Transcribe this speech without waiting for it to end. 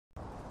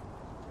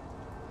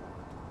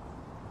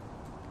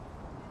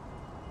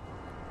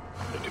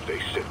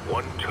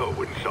one toe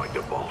inside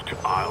the vault,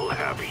 I'll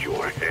have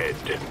your head.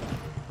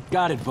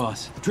 Got it,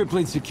 boss.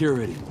 Tripling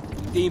security.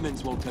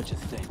 Demons won't touch a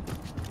thing.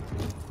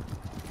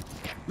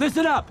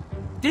 Listen up!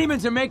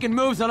 Demons are making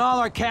moves on all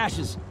our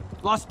caches.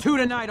 Lost 2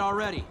 tonight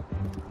already.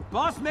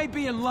 Boss may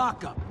be in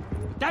lockup,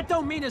 but that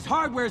don't mean his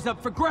hardware's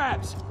up for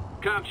grabs.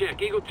 Com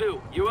check, Eagle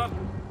 2, you up?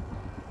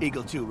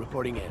 Eagle 2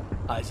 reporting in.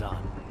 Eyes on.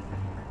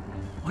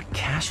 What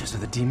caches are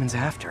the demons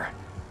after?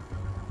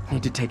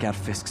 Need to take out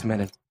Fisk's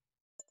men and...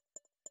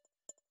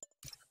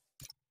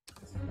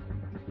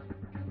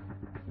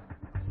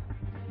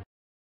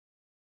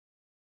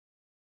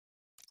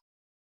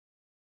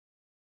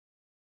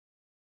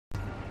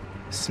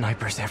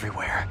 Snipers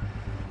everywhere.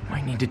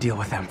 Might need to deal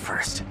with them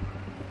first.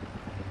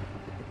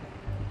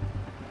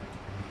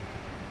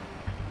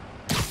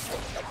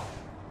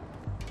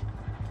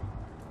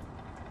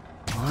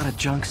 A lot of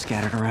junk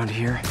scattered around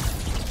here.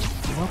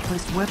 A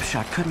well-placed web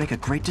shot could make a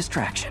great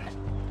distraction.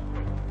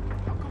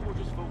 How come we're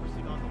just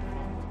focusing on the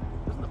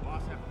phone? Doesn't the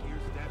boss have gear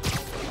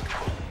stashed?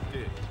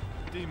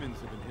 Demons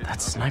have been hit.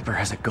 That sniper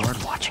has a guard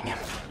watching him.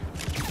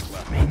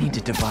 May need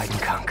to divide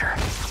and conquer.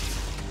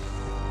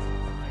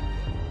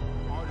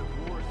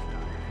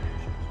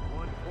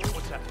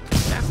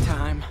 Nap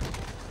time.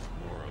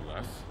 More or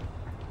less.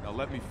 Now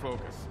let me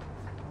focus.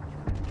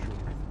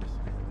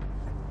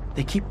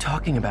 They keep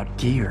talking about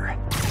gear.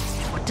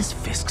 What does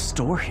Fisk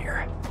store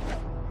here?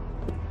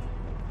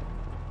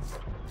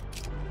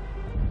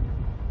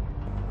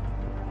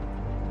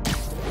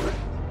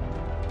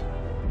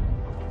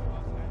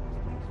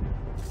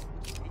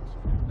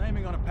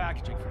 Naming on a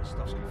packaging for this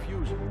stuff's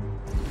confusing.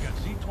 We got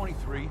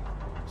Z-23,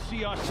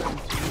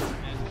 CR-17,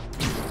 and...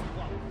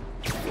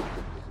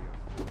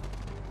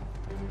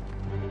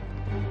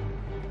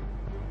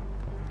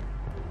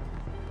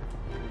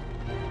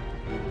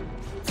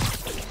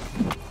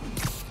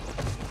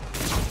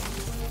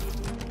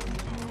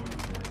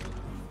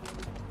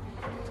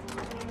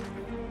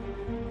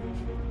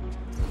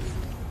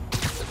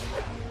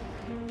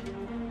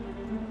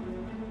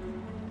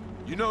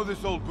 You know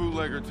this old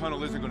bootlegger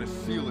tunnel isn't gonna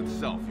seal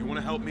itself. You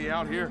wanna help me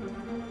out here?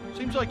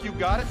 Seems like you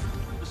got it.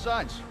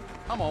 Besides,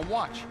 I'm on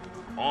watch.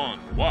 On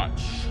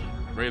watch.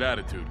 Great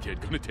attitude,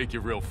 kid. Gonna take you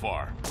real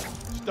far.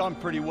 It's done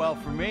pretty well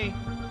for me.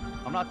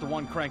 I'm not the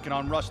one cranking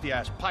on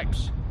rusty-ass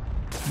pipes.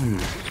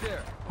 Who's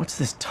there? What's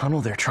this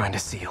tunnel they're trying to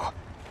seal?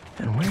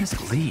 And where does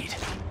it lead?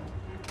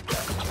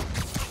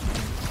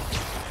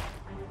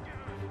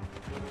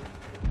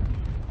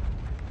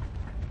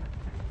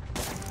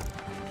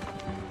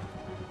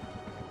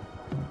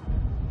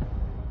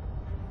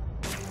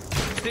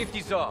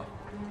 Safety's off.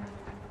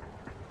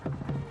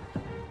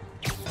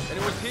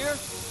 Anyone's here?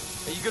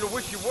 Are you gonna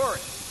wish you weren't?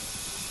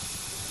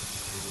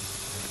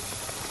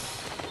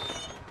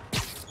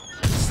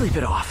 Sleep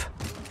it off.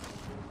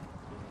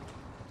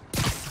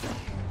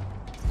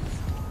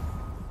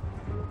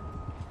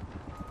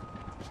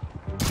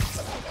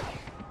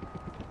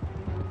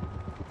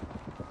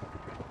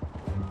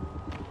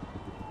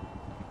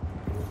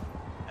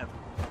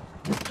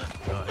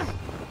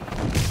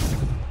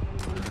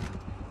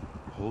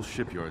 The whole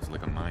shipyard's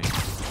like a mine.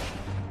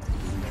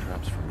 Booby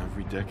traps from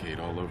every decade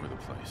all over the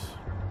place.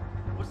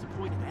 What's the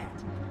point of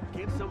that?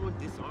 Can't someone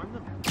disarm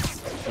them?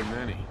 Too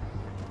many.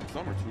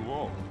 Some are too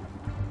old.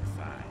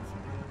 Besides.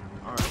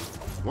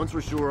 Alright, once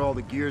we're sure all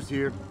the gear's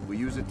here, we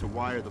use it to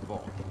wire the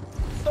vault.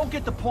 Don't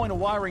get the point of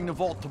wiring the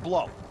vault to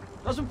blow.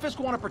 Doesn't Fisk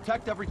want to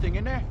protect everything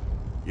in there?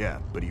 Yeah,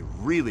 but he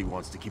really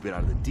wants to keep it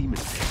out of the demon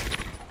pit.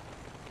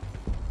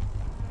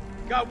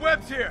 Got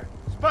webs here!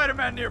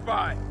 Spider-Man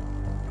nearby!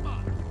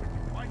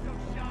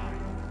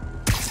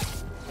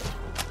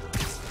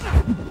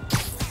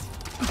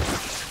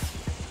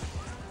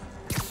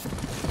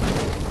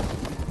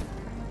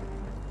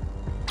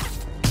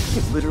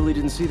 Literally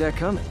didn't see that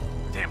coming.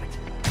 Damn it.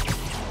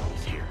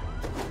 He's here.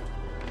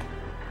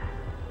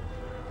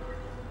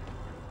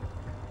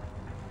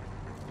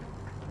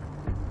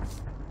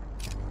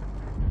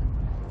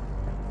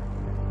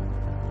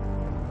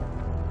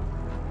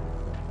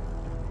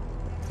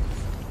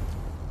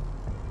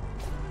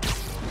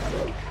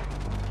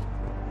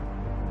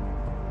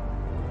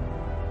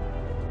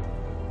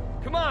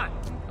 Come on!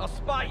 I'll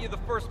spot you the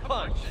first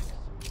punch.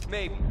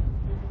 Maybe.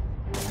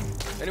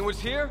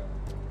 Anyone's here?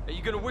 Are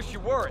you gonna wish you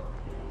weren't?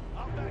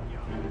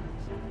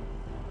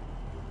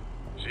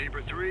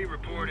 Zebra 3,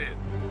 report in.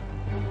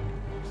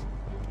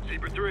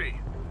 Zebra 3.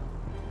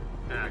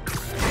 Ah,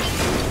 correct.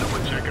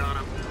 Someone check on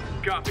him.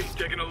 Copy,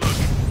 taking a look.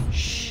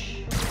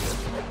 Shh.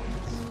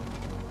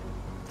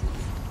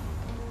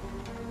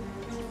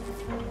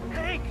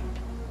 Hank!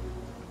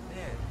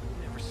 Man,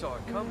 never saw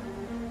it coming.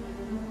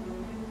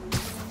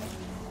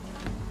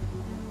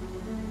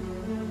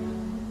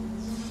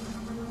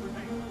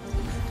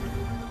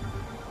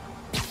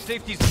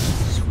 Safety's...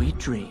 Sweet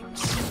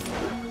dreams.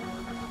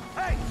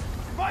 Hey!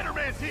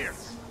 Spider-Man's here!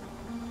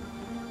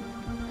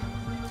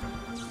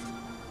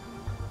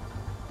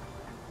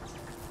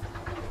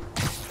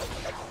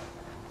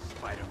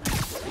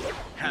 Spider-Man.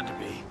 Had to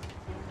be.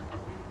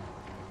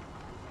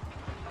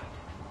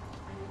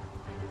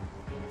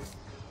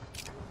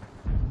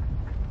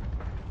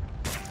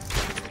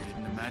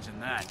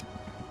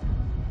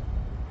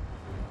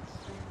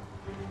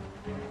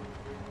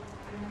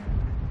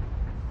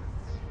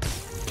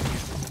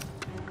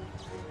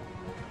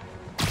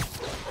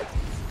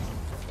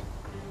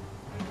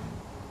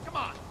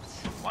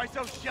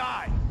 so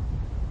shy?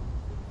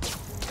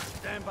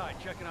 Stand by,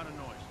 checking out a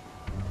noise.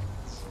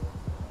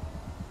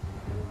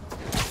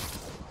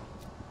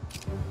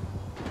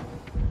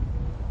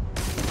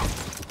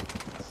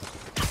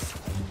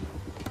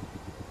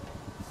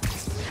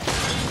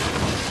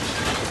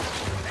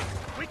 Hey,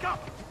 wake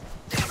up!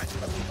 Damn it!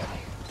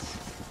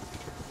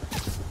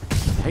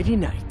 Nighty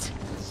night.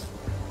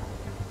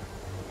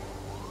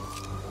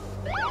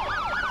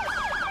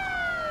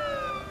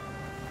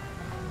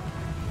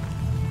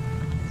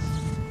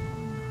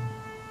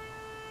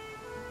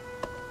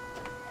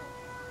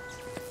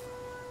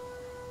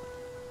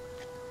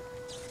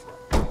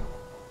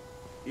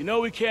 You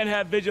know we can't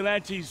have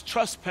vigilantes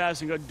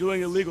trespassing or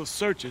doing illegal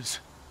searches,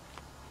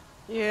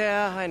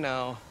 Yeah, I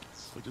know.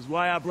 which is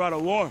why I brought a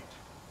warrant.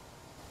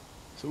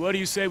 So what do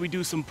you say we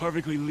do some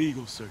perfectly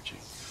legal searching?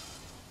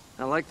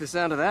 I like the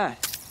sound of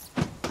that.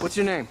 What's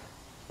your name?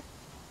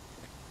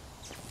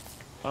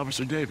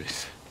 Officer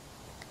Davis.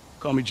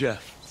 Call me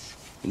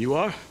Jeff. And you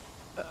are?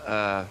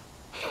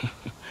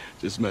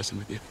 Just messing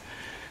with you.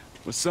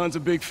 My son's a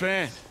big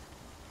fan.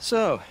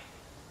 So,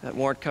 that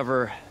warrant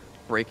cover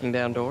breaking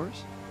down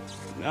doors?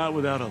 Not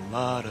without a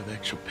lot of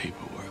extra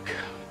paperwork.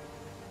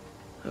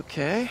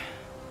 Okay.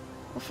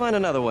 We'll find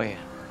another way in.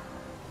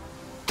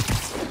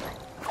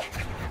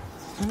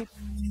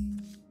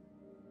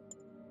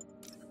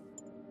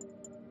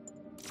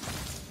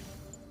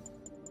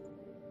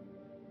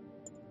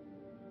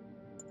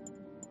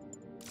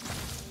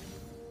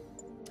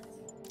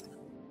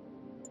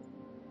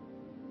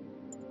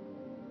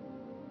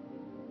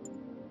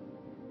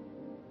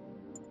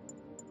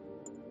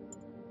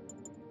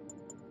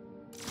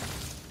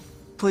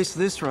 Place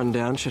this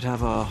rundown should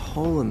have a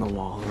hole in the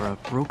wall or a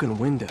broken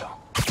window.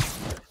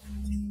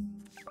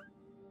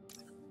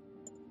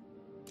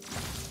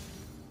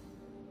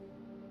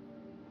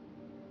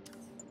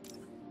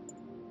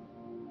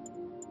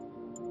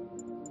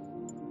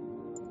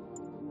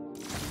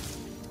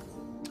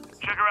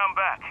 Check around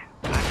back.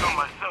 I know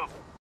myself.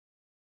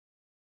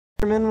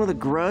 Man with a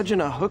grudge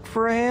and a hook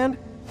for a hand?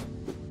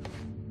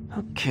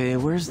 Okay,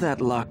 where's that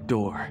locked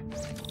door?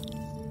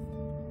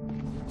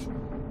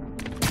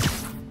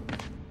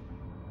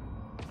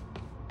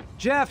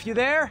 Jeff, you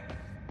there?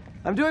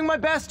 I'm doing my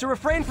best to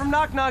refrain from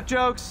knock-knock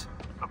jokes.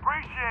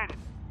 Appreciate it.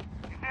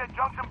 You see a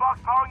junction box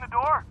powering the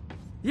door?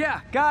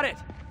 Yeah, got it.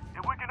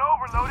 If we can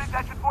overload it,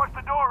 that should force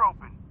the door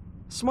open.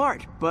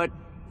 Smart, but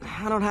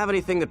I don't have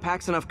anything that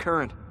packs enough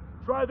current.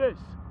 Try this.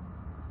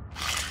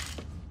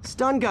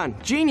 Stun gun,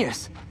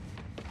 genius!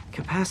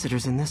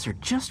 Capacitors in this are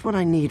just what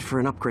I need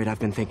for an upgrade I've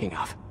been thinking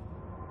of.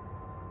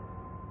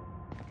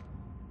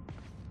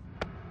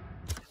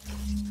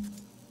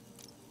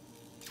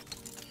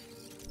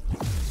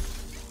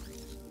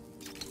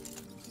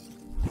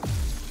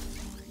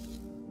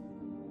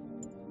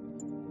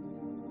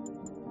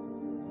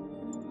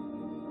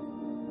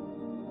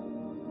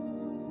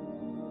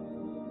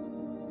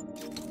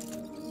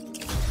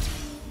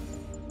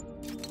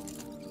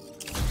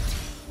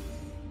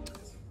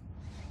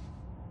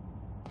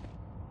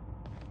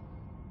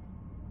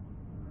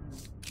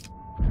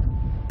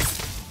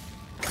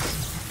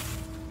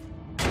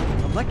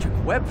 Electric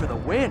web for the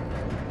win!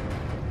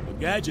 A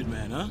gadget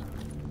man, huh?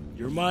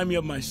 You remind me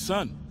of my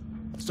son.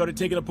 Started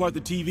taking apart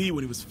the TV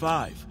when he was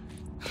 5.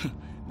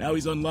 Now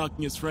he's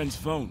unlocking his friends'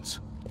 phones.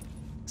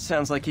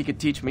 Sounds like he could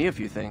teach me a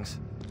few things.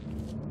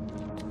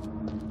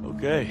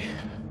 Okay.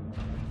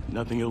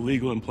 Nothing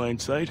illegal in plain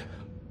sight?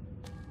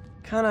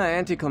 Kinda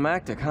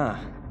anticlimactic, huh?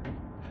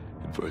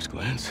 At first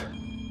glance.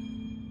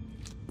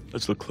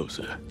 Let's look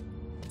closer.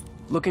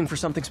 Looking for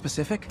something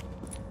specific?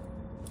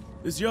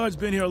 This yard's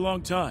been here a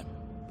long time.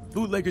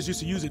 Bootleggers used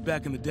to use it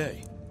back in the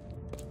day.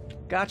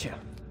 Gotcha.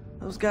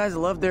 Those guys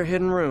love their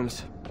hidden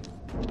rooms.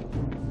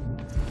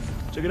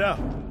 Check it out.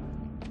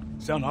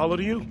 Sound hollow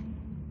to you?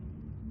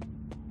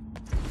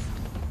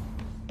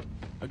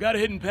 I got a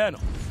hidden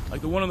panel, like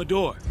the one on the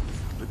door.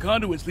 The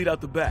conduits lead out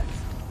the back.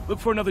 Look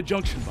for another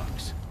junction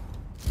box.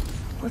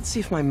 Let's see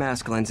if my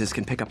mask lenses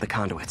can pick up the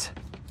conduits.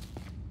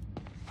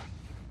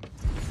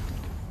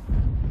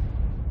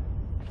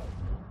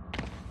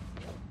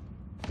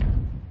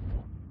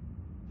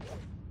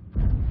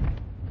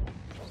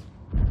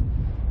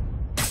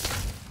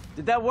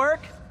 Did that work?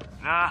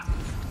 Nah.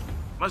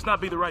 Must not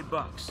be the right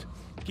box.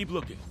 Keep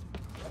looking.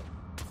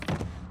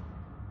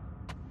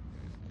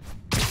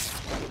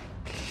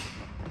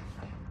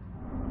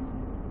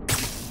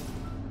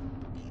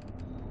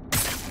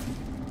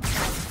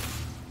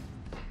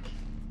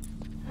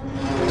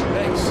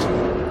 Thanks.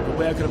 No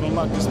way I could have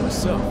unlocked this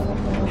myself.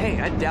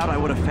 Hey, I doubt I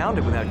would have found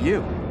it without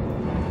you.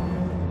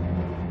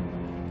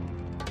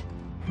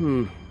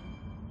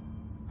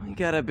 I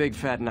got a big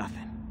fat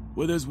nothing.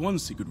 Well, there's one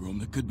secret room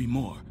that could be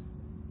more.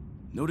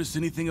 Notice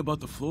anything about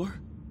the floor?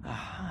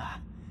 Aha.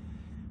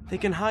 They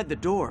can hide the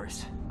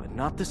doors, but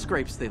not the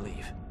scrapes they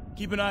leave.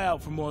 Keep an eye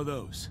out for more of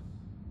those.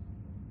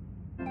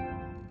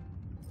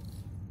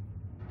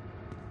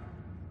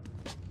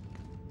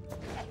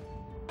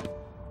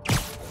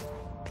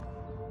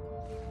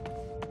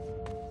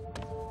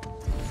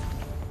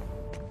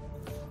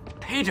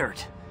 Pay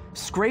dirt.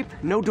 Scrape,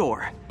 no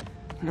door.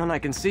 None I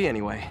can see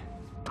anyway.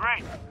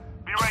 Great.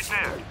 Be right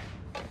there.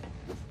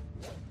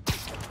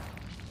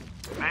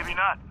 Maybe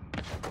not.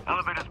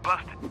 Elevator's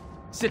busted.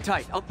 Sit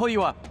tight, I'll pull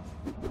you up.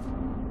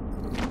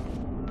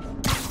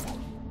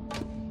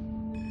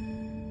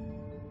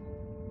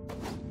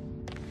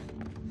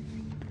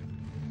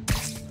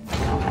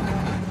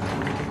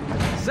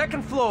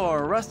 Second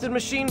floor, rusted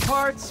machine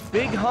parts,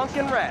 big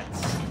honkin'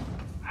 rats.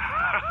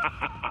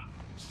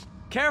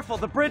 Careful,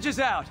 the bridge is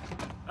out.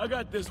 I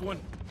got this one.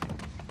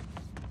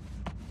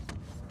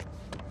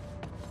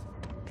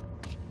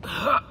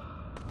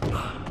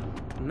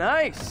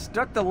 Nice,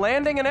 stuck the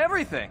landing and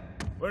everything.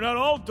 We're not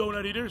all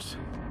donut eaters.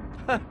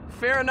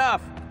 Fair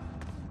enough.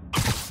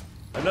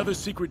 Another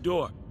secret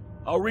door.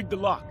 I'll rig the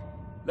lock.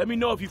 Let me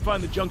know if you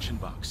find the junction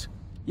box.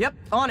 Yep,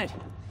 on it.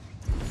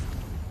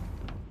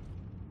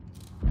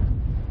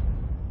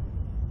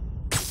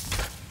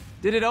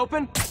 Did it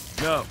open?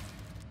 No.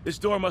 This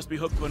door must be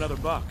hooked to another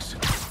box.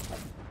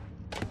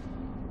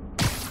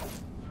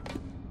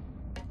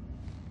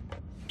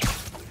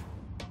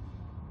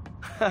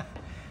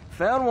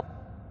 Found one.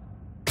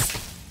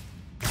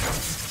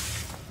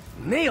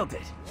 Nailed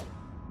it.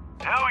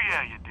 Hell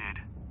yeah, you did.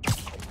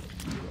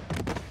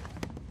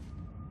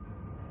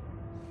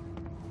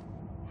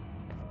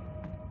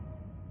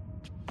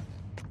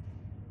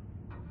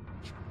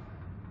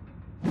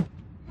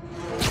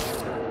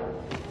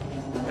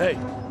 Hey,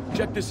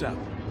 check this out.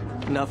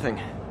 Nothing.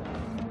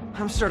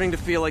 I'm starting to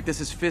feel like this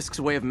is Fisk's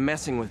way of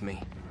messing with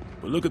me.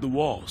 But look at the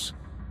walls.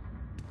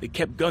 They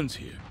kept guns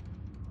here.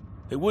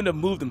 They wouldn't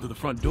have moved them to the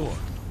front door.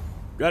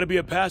 Gotta be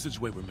a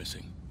passageway we're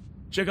missing.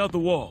 Check out the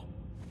wall.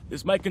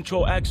 This might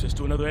control access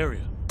to another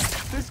area.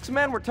 Fisk's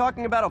men were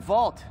talking about a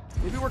vault.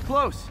 Maybe we're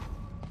close.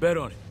 Bet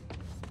on it.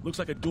 Looks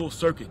like a dual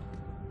circuit.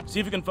 See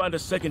if you can find a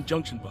second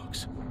junction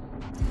box.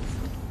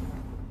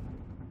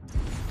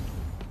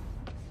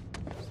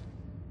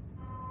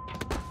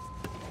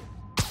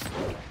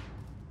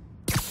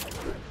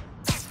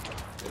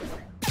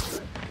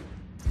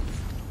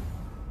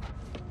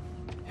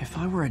 If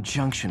I were a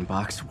junction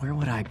box, where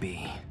would I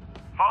be?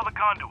 Follow the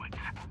conduits.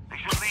 They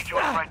should lead you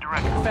in the right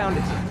direction. Found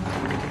it.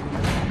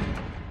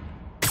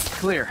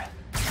 Clear.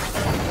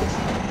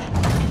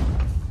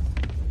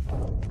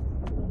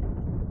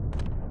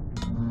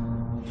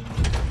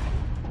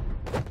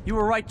 You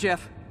were right,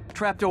 Jeff.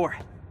 Trapdoor.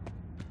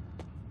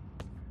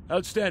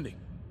 Outstanding.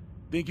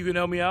 Think you can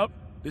help me out?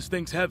 This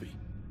thing's heavy.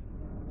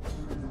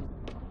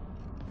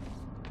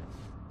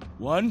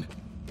 1,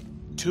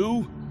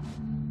 2,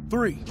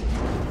 3.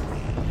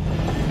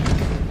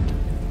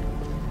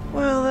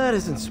 Well, that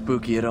isn't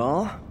spooky at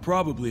all.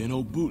 Probably an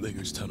old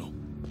bootlegger's tunnel.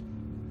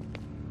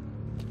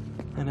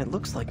 And it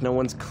looks like no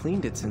one's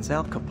cleaned it since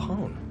Al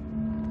Capone.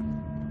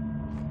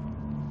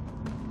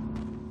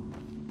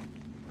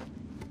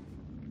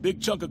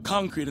 Big chunk of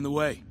concrete in the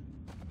way.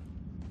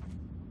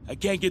 I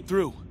can't get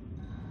through.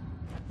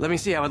 Let me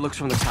see how it looks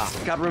from the top.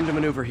 Got room to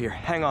maneuver here.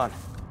 Hang on.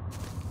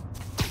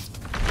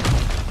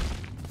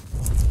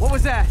 What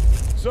was that?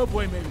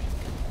 Subway, maybe.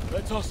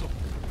 Let's hustle.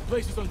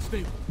 Place is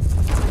unstable.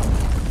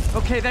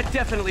 Okay, that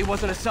definitely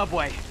wasn't a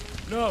subway.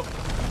 No.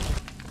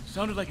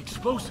 Sounded like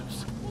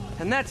explosives.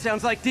 And that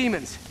sounds like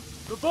demons.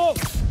 The vault!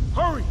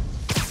 Hurry!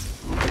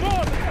 Come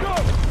on, let's go!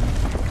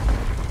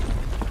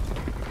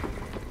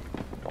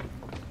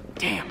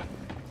 Damn.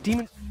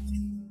 Demons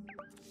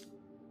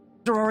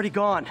are already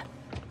gone.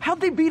 How'd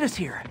they beat us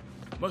here?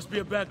 Must be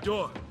a back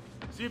door.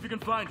 See if you can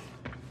find it.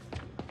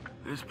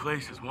 This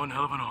place is one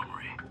hell of an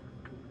armory.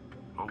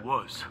 Or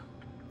was.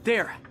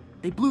 There.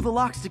 They blew the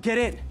locks to get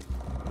in.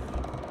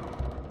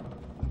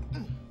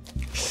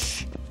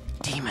 Shh.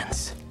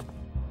 Demons.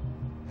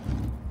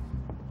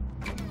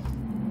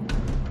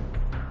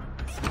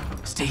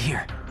 Stay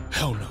here.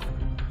 Hell no.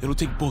 It'll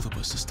take both of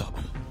us to stop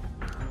them.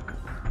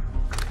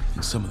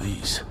 And some of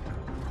these.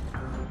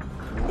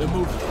 They're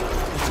moving.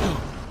 Let's go.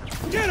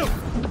 Get him!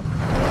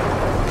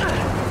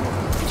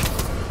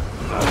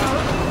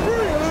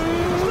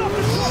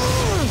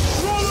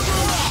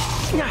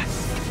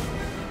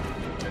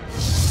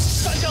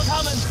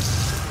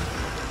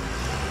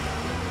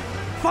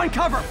 Find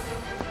cover!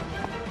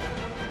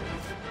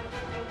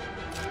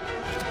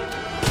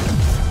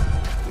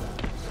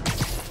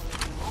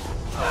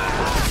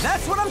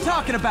 That's what I'm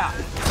talking about!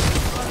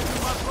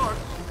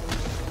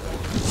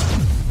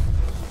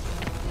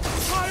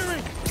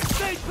 Firing!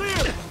 Stay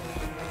clear!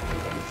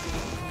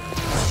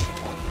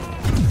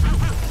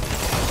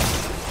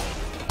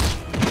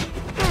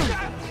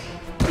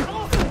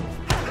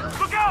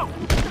 Look out!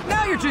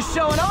 Now you're just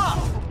showing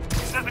off!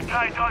 There's a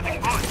guy dodging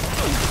bullets.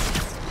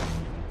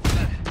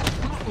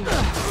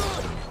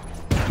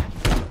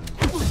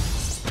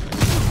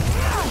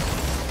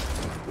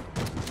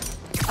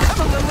 I'm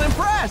a little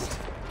impressed!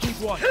 Keep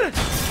watching.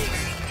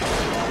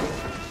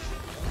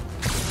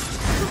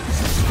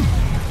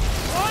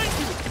 Behind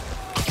you!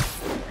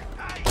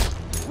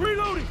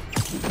 Reloading!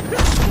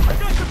 I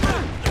got the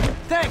back!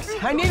 Thanks,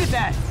 I needed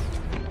that!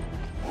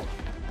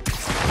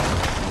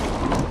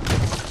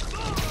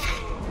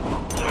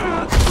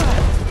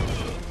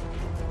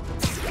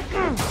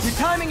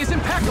 timing is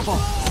impeccable!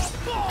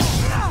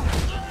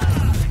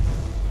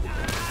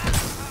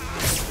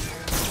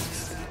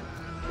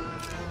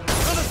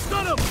 Gonna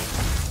stun him!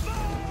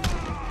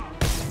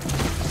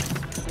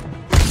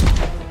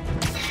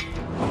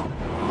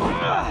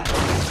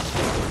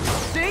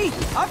 See?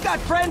 I've got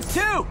friends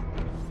too!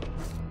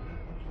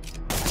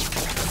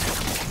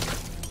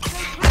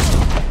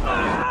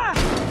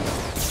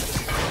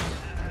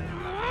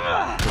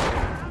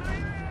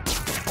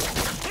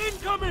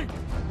 Incoming!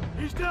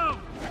 He's down!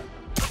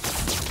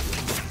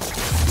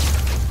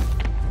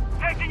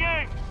 Taking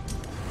aim!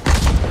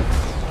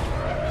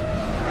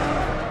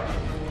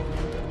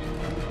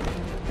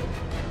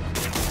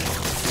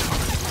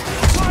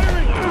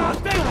 Firing!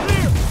 Stay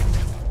clear!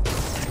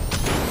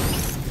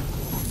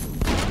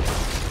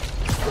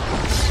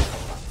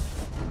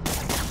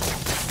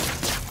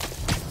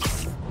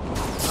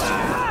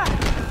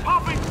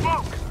 Popping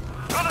smoke!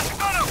 Gonna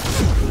stun him!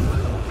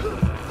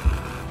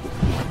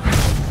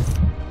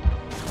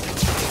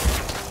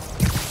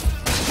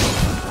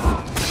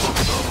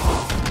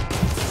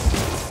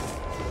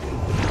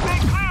 Stay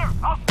clear!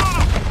 I'll stun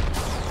him!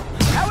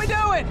 How we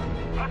doing?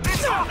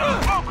 Additional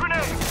smoke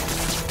grenade!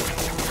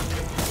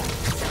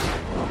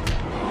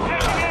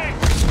 Taking aim!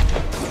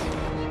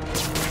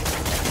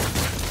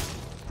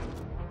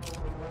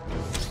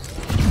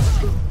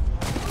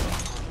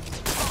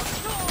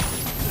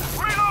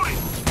 Reloading!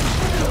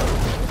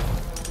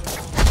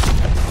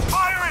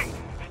 Firing!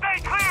 Stay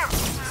clear!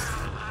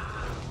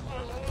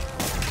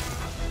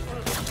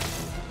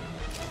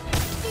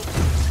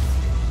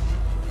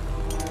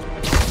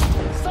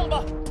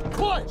 Selma!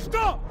 Boy,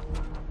 stop!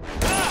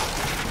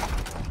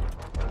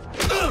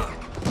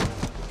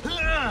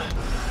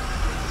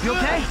 You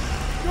okay?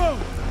 Go!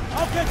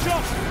 I'll catch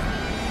up!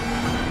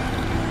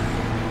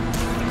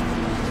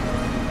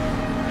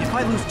 If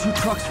I lose 2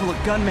 trucks full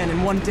of gunmen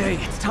in one day,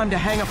 it's time to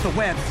hang up the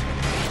webs.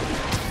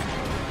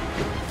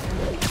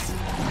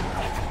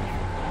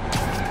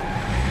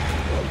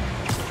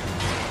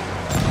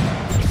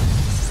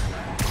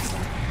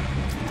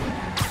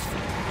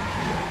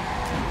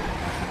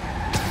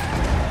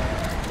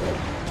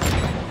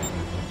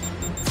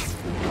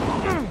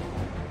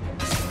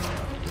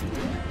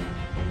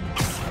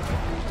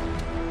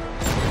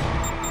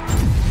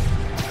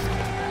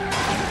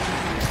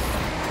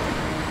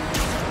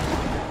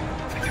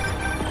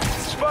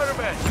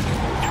 Spider-Man!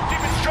 You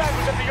demon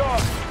stragglers at the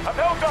yard! I'm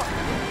held up!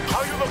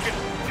 How you looking?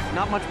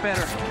 Not much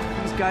better.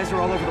 These guys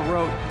are all over the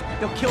road.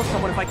 They'll kill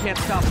someone if I can't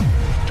stop them.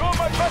 Doing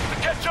my best to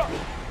catch up,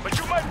 but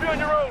you might be on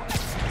your own!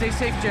 Stay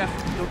safe,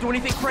 Jeff. Don't do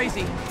anything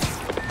crazy.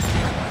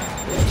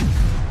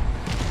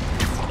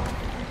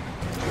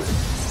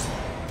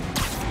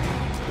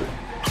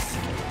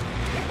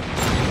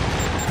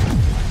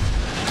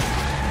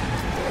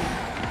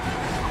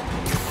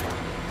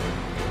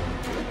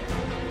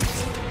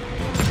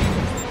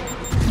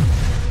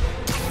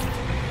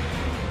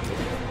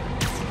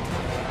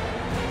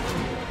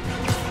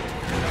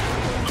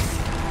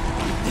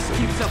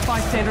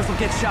 Bystanders will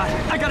get shot.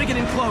 I gotta get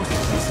in close.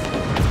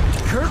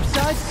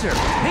 Curbside service.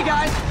 Hey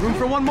guys, room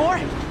for one more?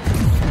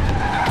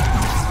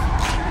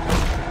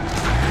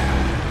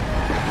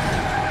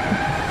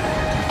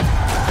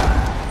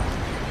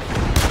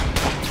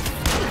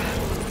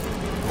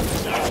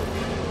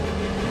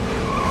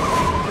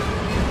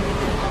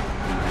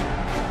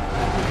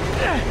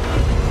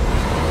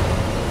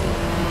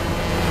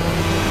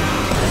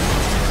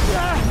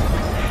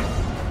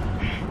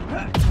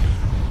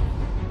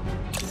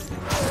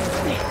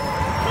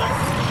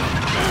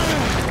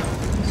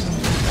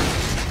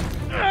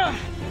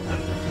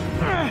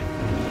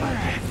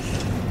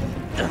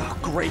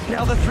 Great,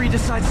 now the 3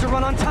 decides to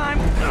run on time.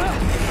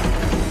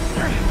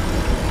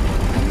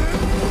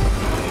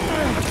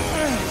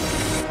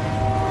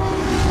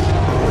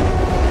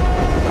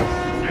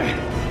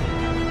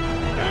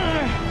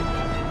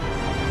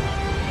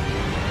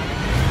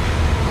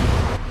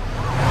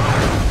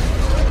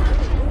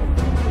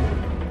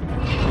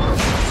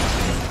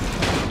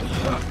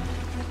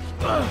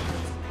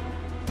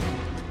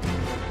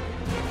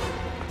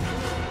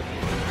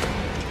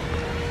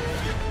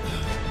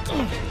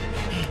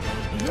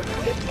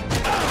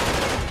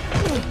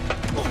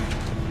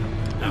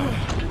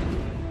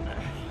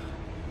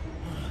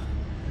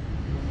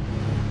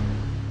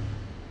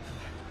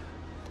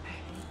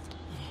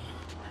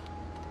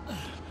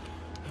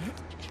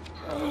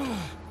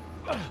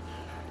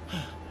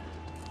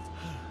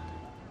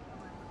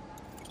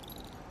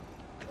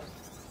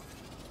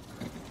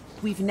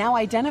 We've now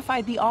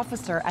identified the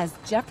officer as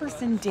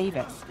Jefferson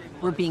Davis.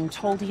 We're being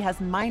told he has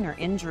minor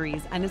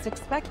injuries and is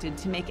expected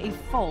to make a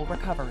full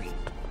recovery.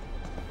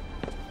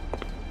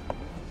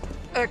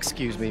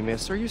 Excuse me,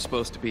 miss. Are you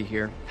supposed to be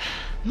here?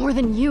 More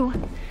than you.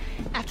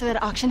 After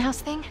that auction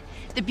house thing,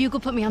 the Bugle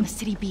put me on the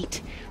city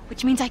beat,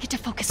 which means I get to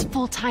focus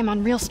full-time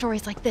on real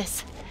stories like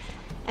this.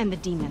 And the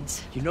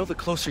demons. You know the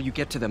closer you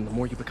get to them, the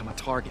more you become a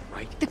target,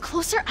 right? The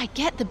closer I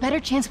get, the better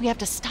chance we have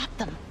to stop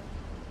them.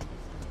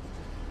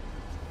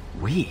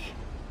 We?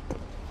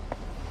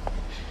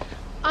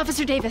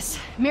 Officer Davis,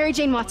 Mary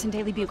Jane Watson,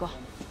 Daily Bugle.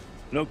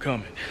 No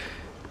comment.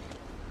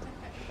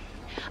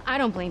 I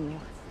don't blame you.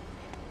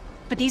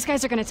 But these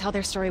guys are gonna tell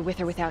their story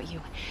with or without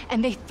you,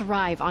 and they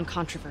thrive on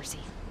controversy.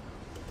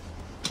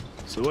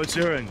 So what's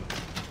your angle?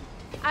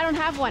 I don't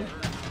have one.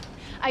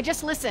 I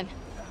just listen.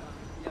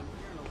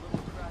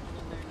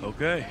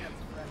 Okay.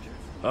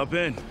 Hop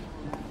in.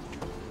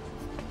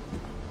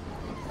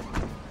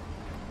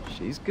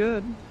 She's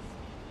good.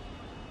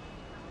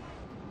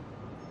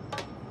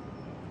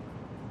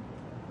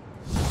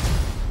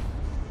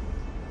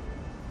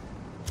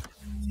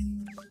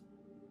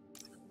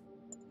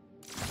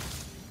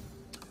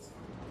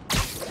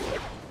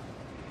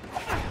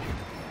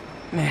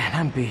 Man,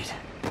 I'm beat.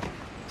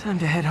 Time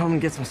to head home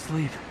and get some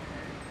sleep.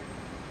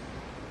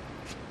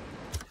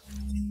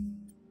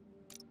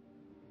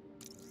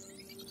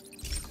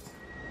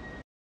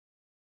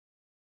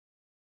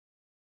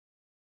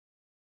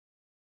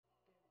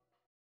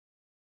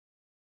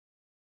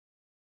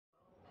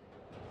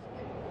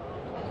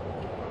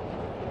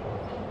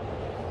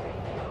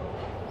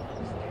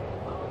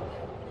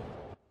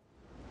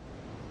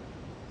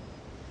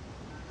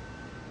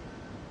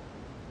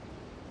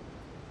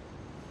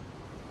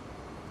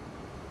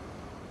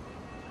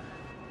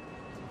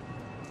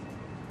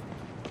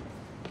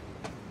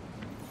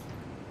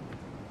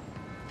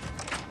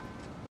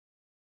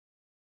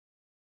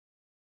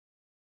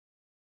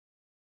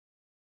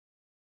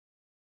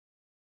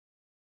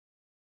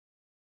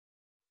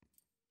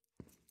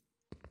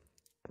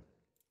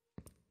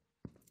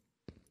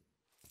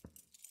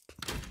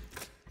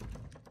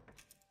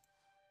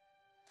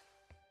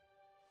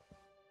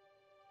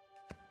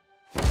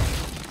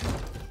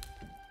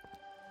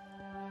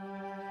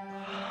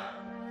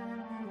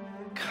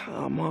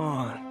 Come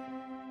on.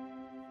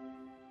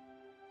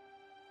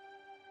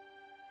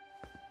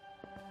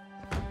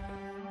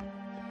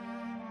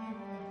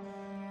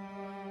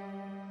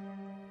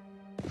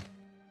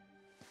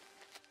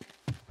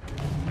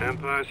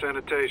 Empire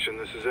Sanitation,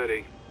 this is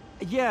Eddie.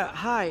 Yeah,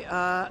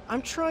 hi.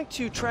 I'm trying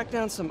to track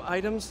down some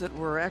items that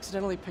were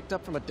accidentally picked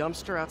up from a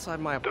dumpster outside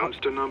my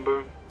apartment. Dumpster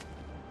number?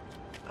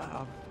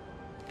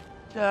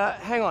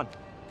 Hang on.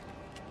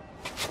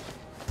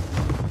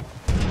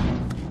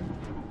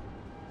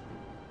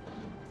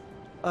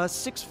 Uh,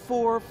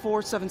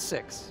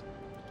 64476.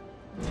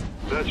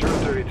 That's room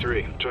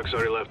 33. Truck's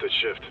already left its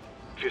shift.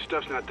 If your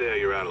stuff's not there,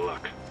 you're out of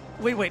luck.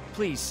 Wait,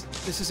 please.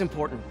 This is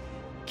important.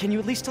 Can you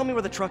at least tell me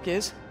where the truck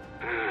is?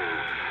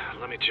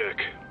 Let me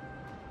check.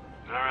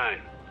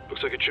 Alright.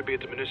 Looks like it should be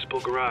at the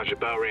municipal garage at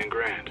Bowery and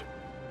Grand.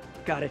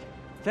 Got it.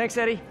 Thanks,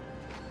 Eddie.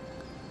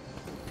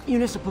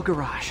 Municipal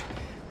garage.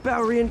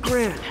 Bowery and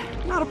Grand.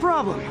 Not a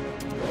problem.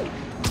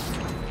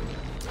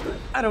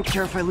 I don't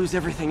care if I lose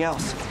everything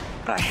else,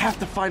 but I have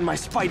to find my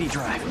Spidey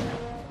drive.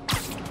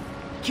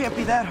 Can't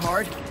be that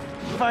hard.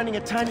 Finding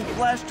a tiny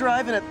flash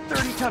drive in a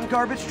 30-ton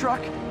garbage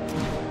truck.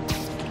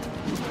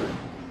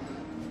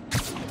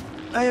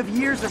 I have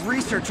years of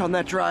research on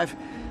that drive.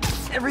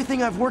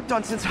 Everything I've worked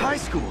on since high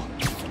school.